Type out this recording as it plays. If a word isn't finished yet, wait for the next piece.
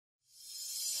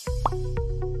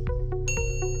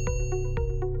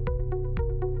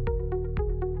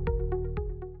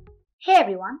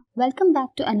everyone, welcome back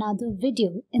to another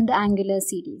video in the Angular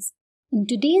series. In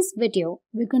today's video,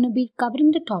 we're going to be covering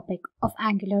the topic of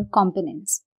Angular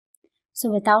components.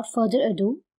 So without further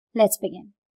ado, let's begin.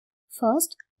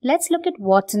 First, let's look at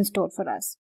what's in store for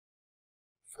us.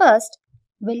 First,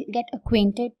 we'll get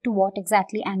acquainted to what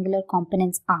exactly Angular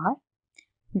components are.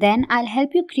 Then I'll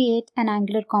help you create an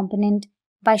Angular component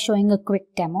by showing a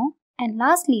quick demo. And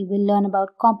lastly, we'll learn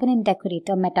about component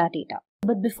decorator metadata.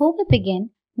 But before we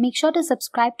begin, make sure to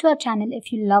subscribe to our channel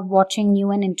if you love watching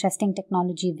new and interesting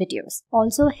technology videos.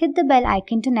 Also, hit the bell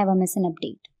icon to never miss an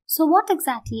update. So what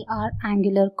exactly are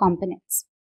Angular components?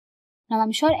 Now,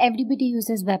 I'm sure everybody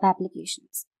uses web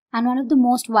applications, and one of the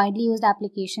most widely used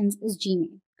applications is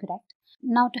Gmail, correct?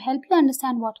 Now, to help you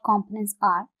understand what components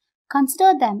are,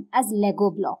 consider them as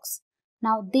Lego blocks.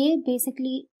 Now, they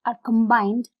basically are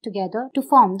combined together to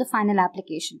form the final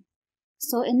application.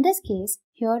 So in this case,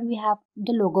 here we have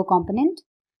the logo component,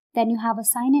 then you have a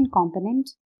sign-in component,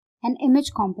 an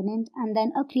image component, and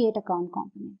then a create account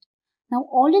component. Now,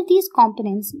 all of these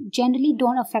components generally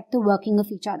don't affect the working of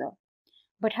each other.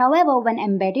 But however, when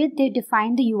embedded, they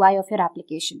define the UI of your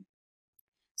application.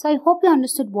 So I hope you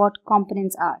understood what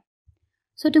components are.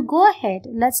 So to go ahead,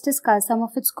 let's discuss some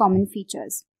of its common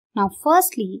features. Now,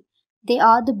 firstly, they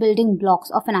are the building blocks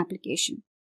of an application.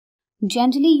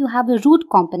 Generally, you have a root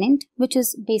component, which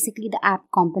is basically the app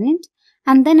component,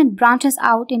 and then it branches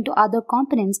out into other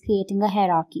components, creating a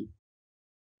hierarchy.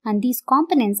 And these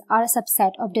components are a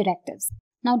subset of directives.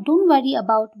 Now, don't worry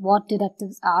about what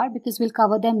directives are because we'll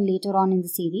cover them later on in the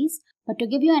series. But to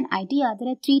give you an idea, there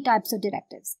are three types of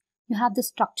directives. You have the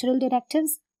structural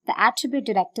directives, the attribute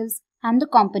directives, and the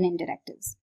component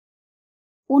directives.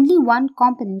 Only one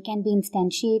component can be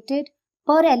instantiated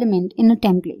per element in a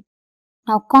template.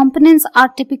 Now, components are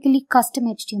typically custom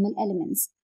HTML elements,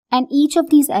 and each of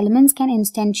these elements can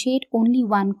instantiate only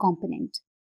one component.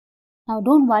 Now,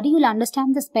 don't worry, you'll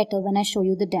understand this better when I show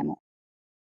you the demo.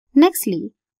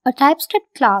 Nextly, a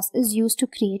TypeScript class is used to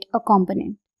create a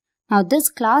component. Now, this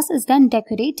class is then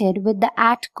decorated with the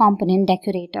 @component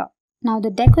decorator. Now, the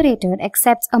decorator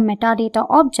accepts a metadata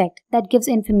object that gives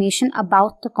information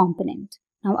about the component.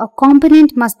 Now, a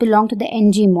component must belong to the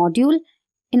ng module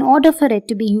in order for it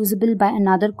to be usable by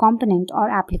another component or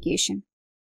application.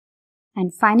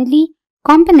 And finally,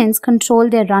 components control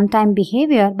their runtime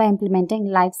behavior by implementing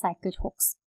lifecycle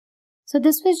hooks. So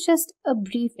this was just a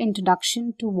brief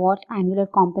introduction to what Angular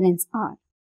components are.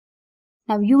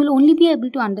 Now, you will only be able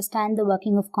to understand the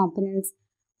working of components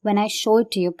when I show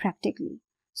it to you practically.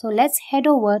 So let's head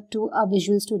over to our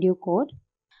Visual Studio Code.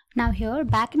 Now here,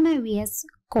 back in my VS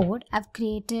Code, I've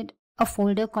created a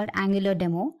folder called Angular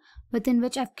Demo, within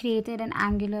which I've created an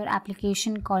Angular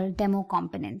application called Demo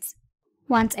Components.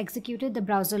 Once executed, the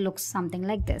browser looks something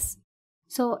like this.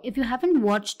 So if you haven't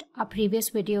watched our previous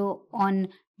video on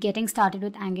getting started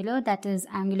with Angular, that is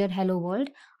Angular Hello World,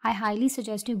 I highly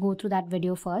suggest you go through that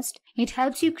video first. It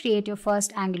helps you create your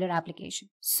first Angular application.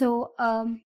 So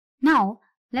now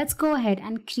let's go ahead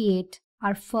and create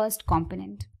our first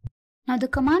component. Now the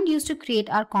command used to create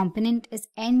our component is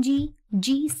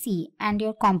ng-gc and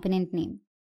your component name.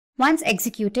 Once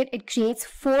executed, it creates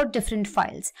 4 different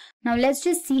files. Now let's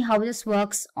just see how this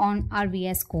works on our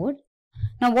VS Code.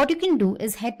 Now what you can do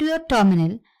is head to your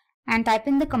terminal and type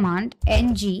in the command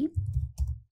ng-gc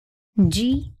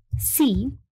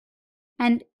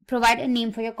and provide a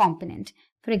name for your component.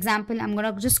 For example, I'm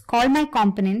going to just call my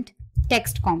component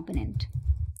text component.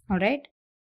 Alright.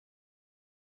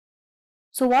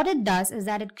 So what it does is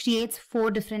that it creates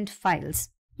 4 different files.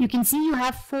 You can see you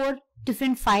have 4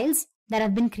 different files that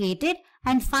have been created,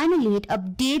 and finally it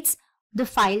updates the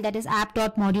file that is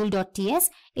app.module.ts,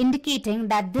 indicating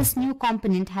that this new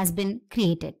component has been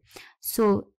created.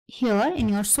 So here in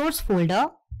your source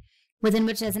folder, within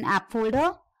which there's an app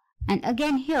folder, and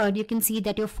again here you can see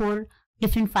that your 4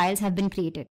 different files have been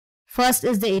created. First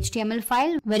is the HTML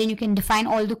file, wherein you can define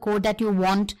all the code that you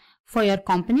want for your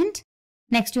component.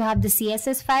 Next you have the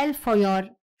CSS file for your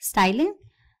styling.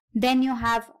 Then you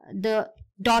have the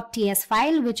 .ts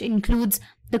file, which includes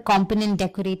the component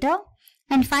decorator.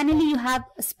 And finally, you have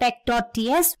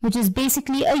spec.ts, which is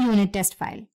basically a unit test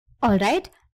file. Alright.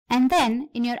 And then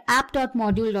in your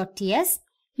app.module.ts,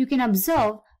 you can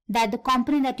observe that the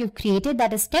component that you've created,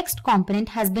 that is text component,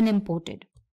 has been imported.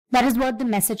 That is what the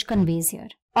message conveys here.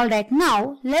 Alright,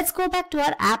 now let's go back to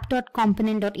our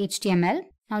app.component.html.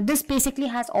 Now this basically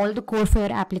has all the code for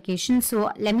your application.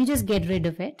 So let me just get rid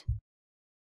of it.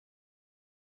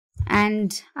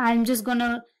 And I'm just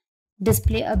gonna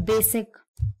display a basic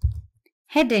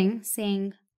heading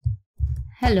saying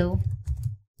hello,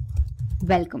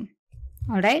 welcome.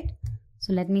 Alright,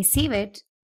 so let me save it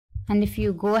And if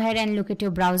you go ahead and look at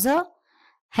your browser,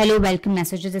 hello welcome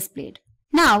message is displayed.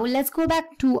 Now let's go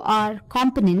back to our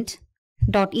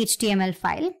component.html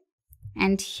file,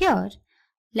 and here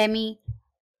let me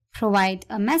provide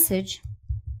a message.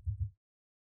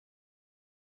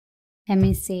 Let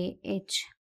me say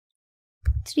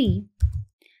h3,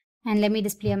 and let me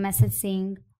display a message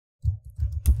saying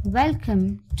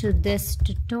welcome to this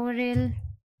tutorial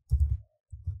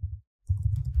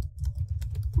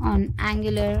on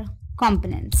Angular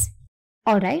components.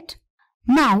 Alright.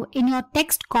 Now in your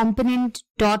text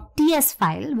component.ts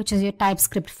file, which is your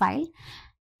TypeScript file,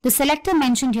 the selector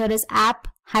mentioned here is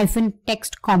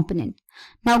app-text component.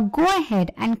 Now go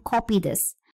ahead and copy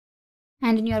this,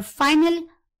 and in your final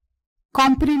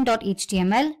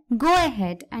component.html, go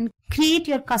ahead and create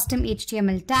your custom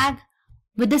HTML tag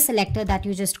with the selector that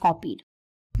you just copied.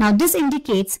 Now this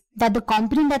indicates that the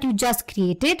component that you just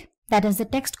created, that is the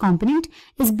text component,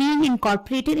 is being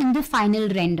incorporated in the final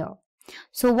render.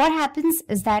 So what happens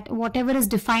is that whatever is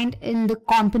defined in the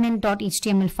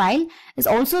component.html file is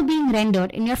also being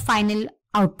rendered in your final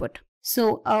output.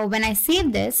 So when I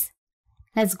save this,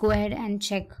 let's go ahead and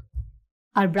check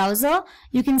our browser.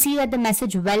 You can see that the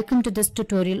message welcome to this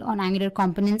tutorial on Angular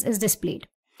components is displayed.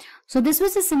 So this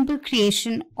was a simple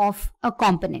creation of a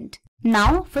component.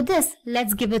 Now for this,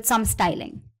 let's give it some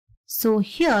styling. So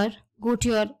here, go to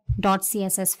your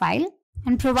 .css file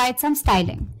and provide some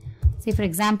styling. Say for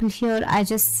example here I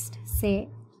just say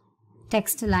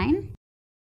text align,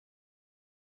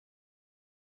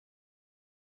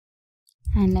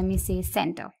 and let me say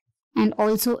center. And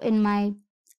also in my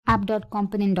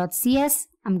app.component.cs,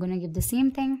 I'm going to give the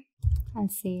same thing. I'll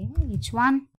say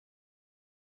h1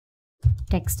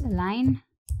 text align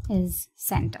is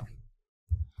center.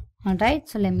 Alright,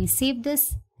 so let me save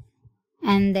this,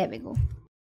 and there we go.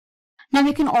 Now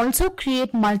we can also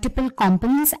create multiple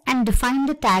components and define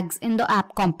the tags in the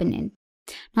app component.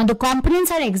 Now the components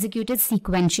are executed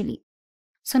sequentially.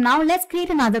 So now let's create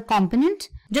another component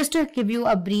just to give you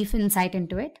a brief insight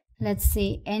into it. Let's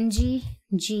say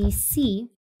ngGC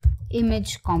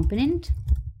image component.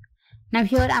 Now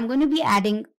here I'm going to be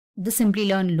adding the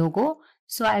Simplilearn logo.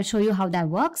 So I'll show you how that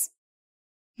works.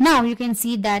 Now you can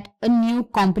see that a new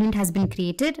component has been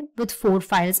created with 4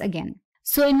 files again.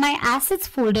 So in my assets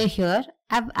folder here,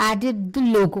 I've added the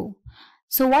logo.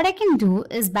 So what I can do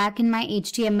is back in my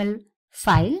HTML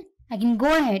file, I can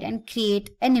go ahead and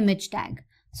create an image tag.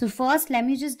 So first, let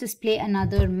me just display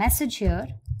another message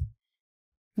here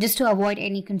just to avoid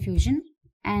any confusion.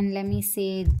 And let me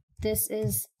say this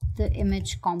is the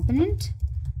image component.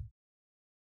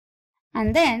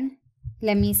 And then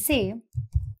let me say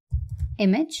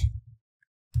image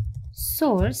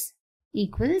source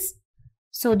equals,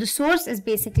 so the source is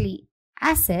basically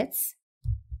assets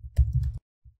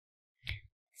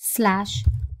 /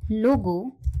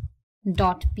 logo.png,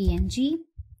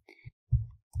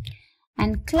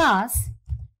 and class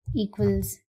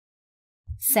equals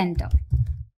center.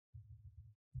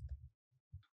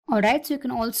 Alright, so you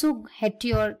can also head to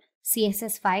your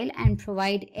CSS file and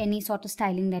provide any sort of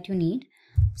styling that you need.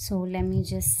 So let me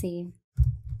just say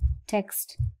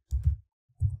text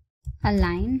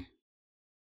align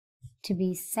to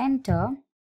be center,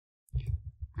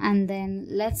 and then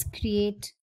let's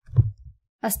create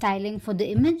a styling for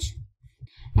the image,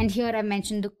 and here I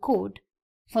mentioned the code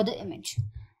for the image.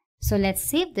 So let's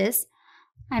save this,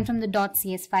 and from the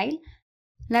 .cs file,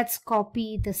 let's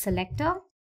copy the selector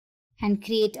and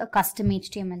create a custom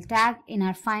HTML tag in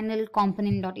our final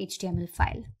component.html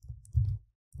file.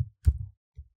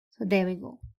 So there we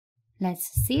go. Let's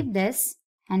save this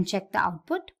and check the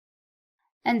output,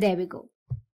 and there we go.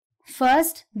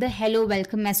 First, the hello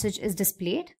welcome message is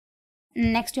displayed.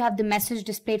 Next, you have the message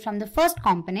displayed from the first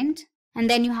component, and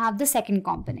then you have the second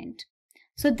component.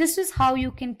 So this is how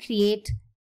you can create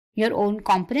your own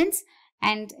components,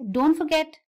 and don't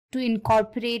forget to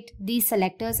incorporate these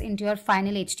selectors into your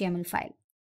final HTML file.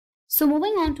 So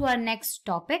moving on to our next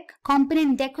topic,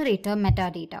 component decorator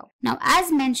metadata. Now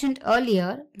as mentioned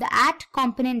earlier, the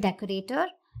 @component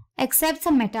decorator accepts a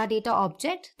metadata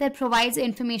object that provides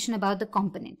information about the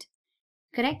component.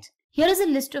 Correct? Here is a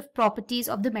list of properties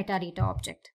of the metadata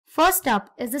object. First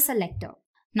up is the selector.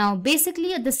 Now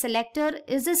basically the selector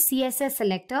is a CSS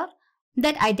selector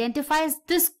that identifies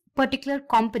this particular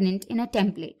component in a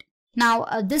template. Now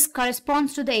this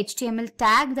corresponds to the HTML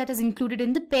tag that is included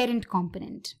in the parent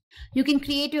component. You can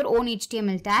create your own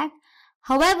HTML tag.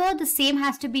 However, the same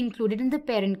has to be included in the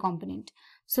parent component.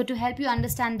 So to help you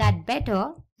understand that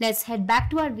better, let's head back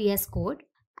to our VS Code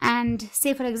and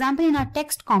say, for example, in our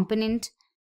text component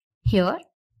here,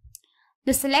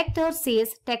 the selector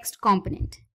says text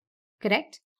component,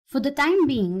 correct? For the time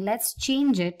being, let's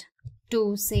change it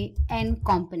to say end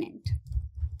component.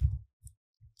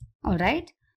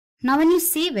 Alright. Now when you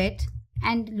save it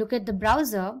and look at the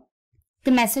browser,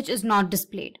 the message is not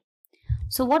displayed.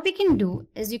 So what we can do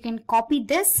is you can copy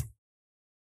this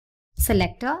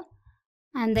selector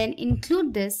and then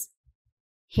include this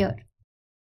here.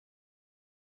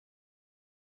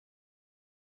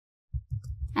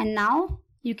 And now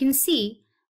you can see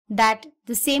that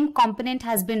the same component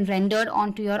has been rendered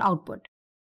onto your output.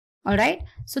 Alright,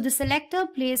 so the selector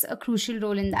plays a crucial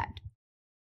role in that.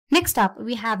 Next up,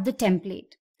 we have the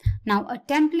template. Now a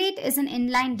template is an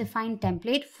inline defined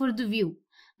template for the view.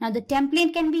 Now the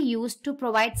template can be used to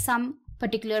provide some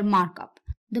particular markup.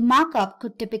 The markup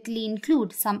could typically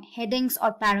include some headings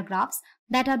or paragraphs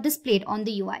that are displayed on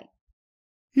the UI.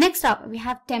 Next up, we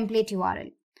have template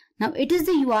URL. Now it is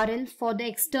the URL for the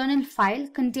external file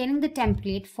containing the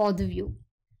template for the view.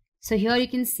 So here you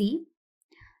can see,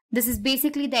 this is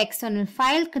basically the external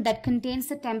file that contains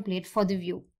the template for the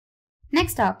view.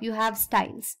 Next up, you have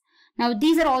styles. Now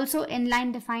these are also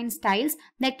inline defined styles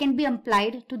that can be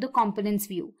applied to the components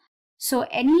view. So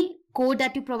any code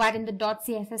that you provide in the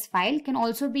 .css file can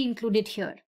also be included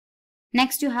here.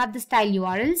 Next, you have the style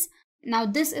URLs. Now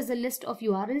this is a list of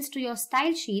URLs to your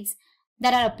style sheets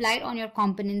that are applied on your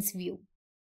components view.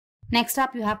 Next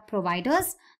up, you have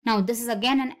providers. Now this is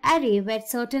again an array where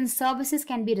certain services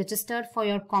can be registered for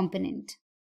your component.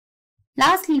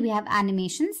 Lastly, we have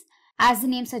animations. As the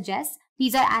name suggests,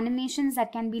 these are animations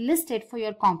that can be listed for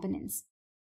your components.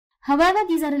 However,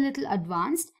 these are a little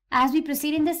advanced. As we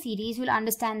proceed in the series, you'll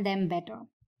understand them better.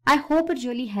 I hope it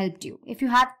really helped you. If you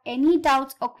have any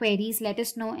doubts or queries, let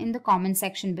us know in the comment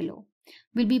section below.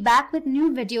 We'll be back with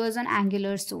new videos on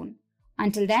Angular soon.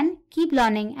 Until then, keep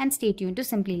learning and stay tuned to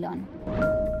Simplilearn.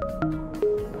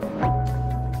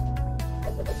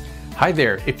 Hi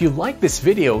there, if you like this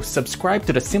video, subscribe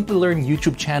to the Simplilearn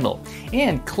YouTube channel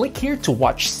and click here to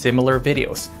watch similar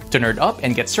videos. To nerd up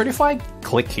and get certified,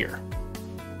 click here.